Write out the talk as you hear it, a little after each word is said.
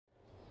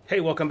Hey,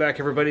 welcome back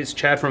everybody, it's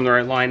Chad from The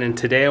Right Line, and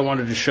today I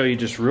wanted to show you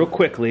just real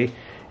quickly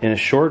in a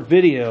short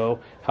video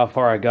how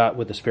far I got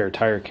with the spare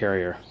tire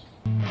carrier.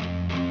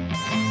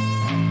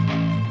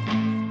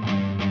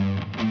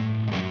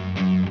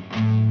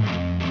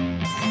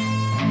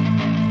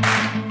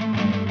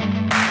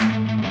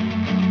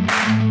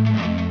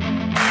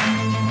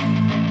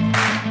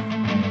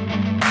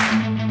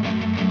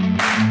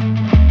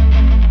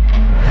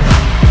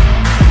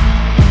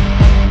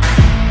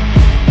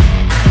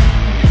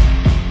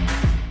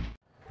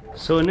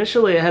 So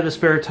initially I had the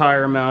spare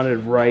tire mounted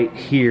right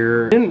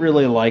here. Didn't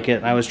really like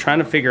it. I was trying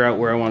to figure out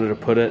where I wanted to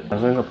put it. I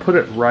was going to put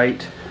it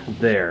right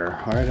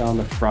there, right on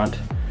the front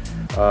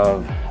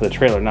of the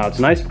trailer. Now it's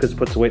nice because it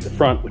puts the weight in the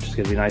front, which is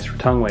going to be nice for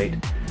tongue weight.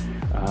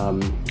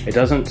 It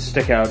doesn't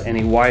stick out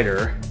any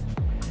wider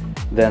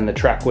than the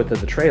track width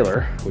of the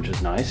trailer, which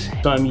is nice.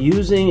 So I'm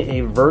using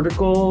a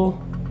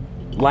vertical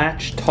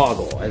latch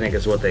toggle, I think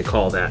is what they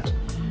call that,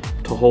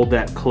 to hold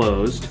that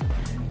closed.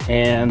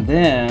 And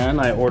then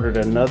I ordered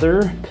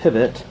another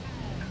pivot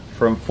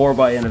from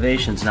 4x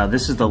Innovations. Now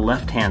this is the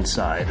left-hand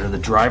side, or the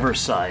driver's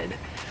side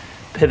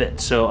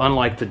pivot. So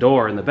unlike the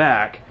door in the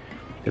back,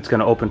 it's going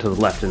to open to the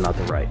left and not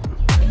the right.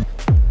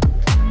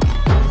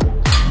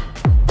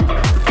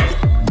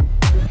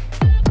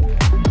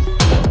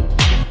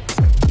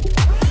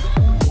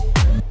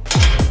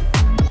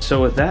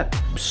 So with that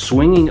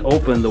swinging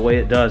open the way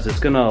it does,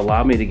 it's going to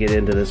allow me to get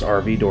into this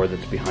RV door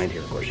that's behind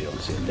here. Of course you don't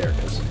see it there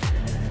because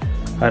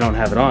I don't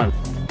have it on.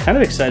 Kind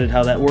of excited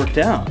how that worked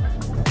out.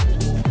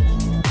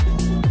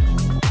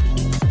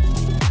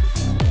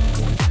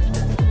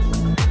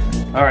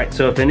 All right,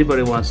 so if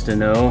anybody wants to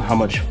know how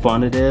much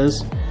fun it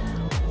is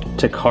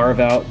to carve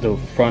out the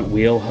front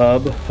wheel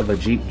hub of a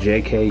Jeep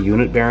JK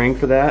unit bearing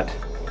for that,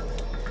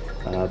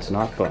 it's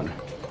not fun.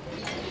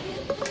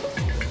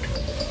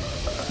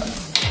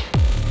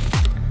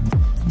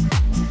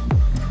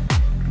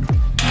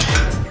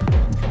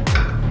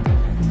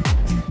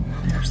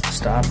 There's the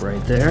stop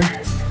right there.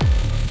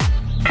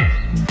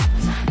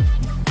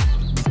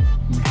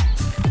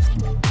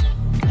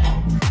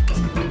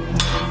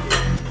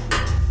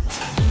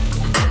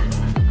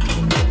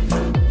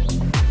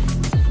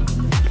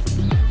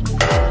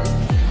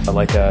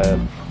 Like a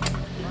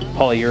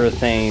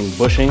polyurethane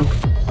bushing,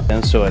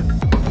 and so it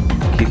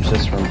keeps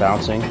this from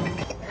bouncing.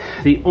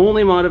 The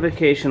only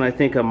modification I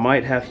think I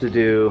might have to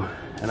do,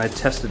 and I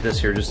tested this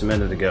here just a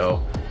minute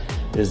ago,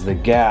 is the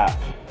gap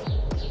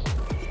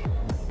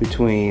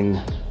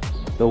between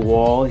the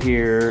wall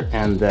here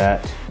and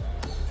that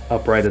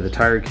upright of the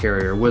tire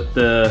carrier. With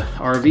the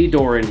RV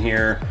door in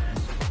here,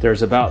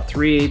 there's about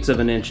 3/8 of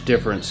an inch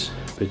difference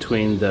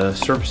between the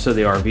surface of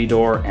the RV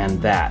door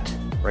and that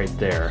right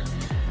there.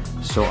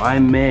 So I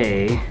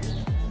may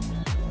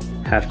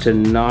have to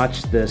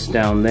notch this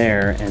down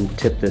there and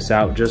tip this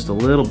out just a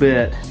little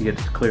bit to get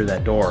to clear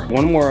that door.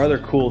 One more other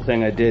cool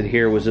thing I did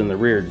here was in the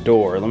rear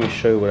door. Let me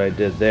show you what I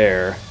did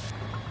there.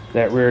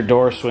 That rear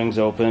door swings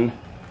open.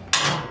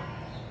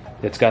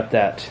 It's got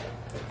that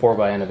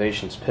 4x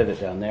Innovations pivot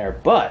down there,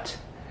 but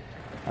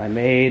I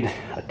made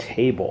a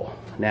table.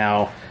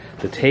 Now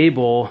the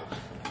table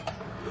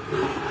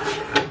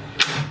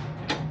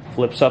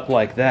flips up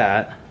like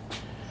that,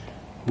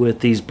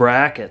 with these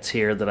brackets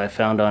here that I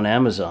found on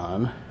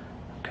Amazon,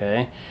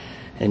 okay?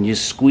 And you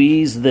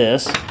squeeze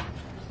this,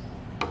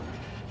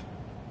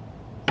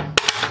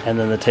 and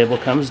then the table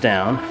comes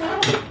down,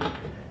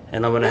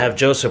 and I'm gonna have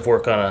Joseph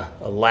work on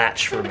a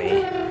latch for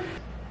me.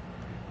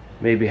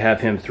 Maybe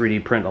have him 3D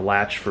print a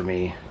latch for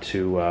me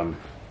to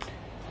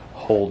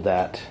hold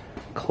that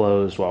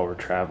closed while we're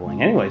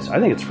traveling. Anyways, I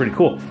think it's pretty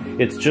cool.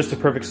 It's just a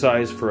perfect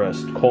size for a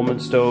Coleman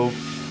stove.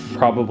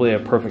 Probably a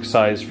perfect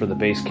size for the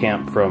base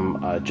camp from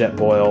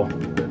Jetboil,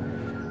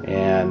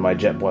 and my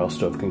Jetboil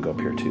stove can go up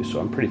here too, so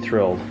I'm pretty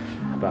thrilled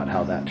about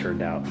how that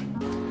turned out.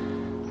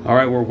 All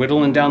right, we're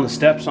whittling down the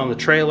steps on the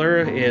trailer.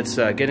 It's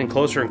getting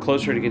closer and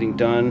closer to getting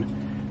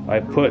done.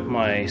 I put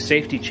my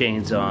safety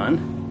chains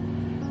on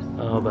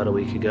about a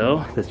week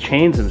ago. The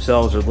chains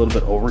themselves are a little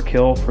bit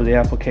overkill for the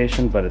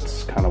application, but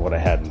it's kind of what I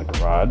had in the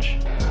garage.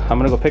 I'm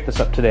gonna go pick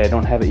this up today. I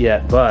don't have it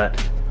yet, but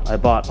I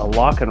bought a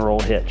lock and roll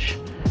hitch,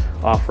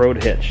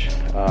 off-road hitch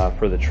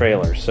for the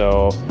trailer,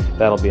 so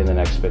that'll be in the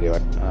next video.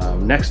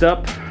 Next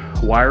up,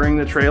 wiring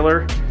the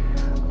trailer.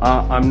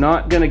 I'm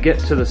not going to get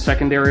to the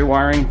secondary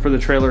wiring for the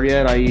trailer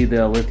yet, i.e.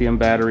 the lithium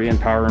battery and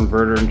power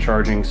inverter and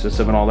charging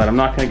system and all that. I'm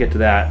not going to get to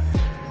that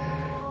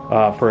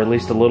for at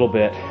least a little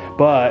bit,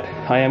 but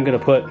I am going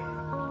to put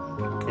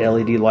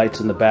LED lights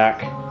in the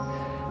back,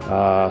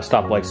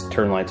 stop lights,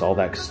 turn lights, all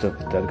that stuff,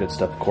 that good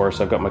stuff. Of course,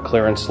 I've got my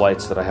clearance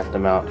lights that I have to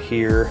mount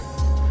here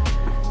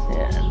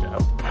and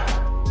up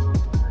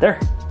there,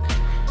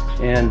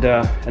 and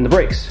the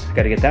brakes. I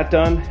got to get that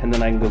done, and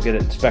then I can go get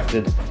it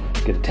inspected,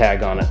 get a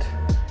tag on it.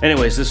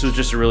 Anyways, this was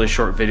just a really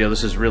short video.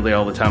 This is really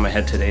all the time I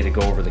had today to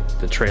go over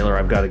the trailer.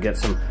 I've got to get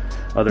some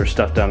other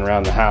stuff done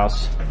around the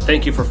house.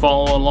 Thank you for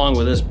following along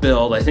with this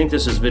build. I think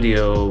this is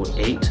video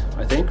 8,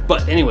 I think.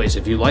 But anyways,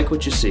 if you like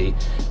what you see,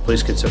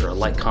 please consider a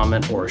like,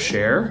 comment, or a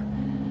share.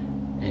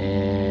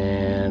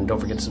 And don't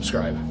forget to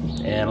subscribe.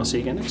 And I'll see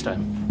you again next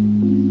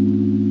time.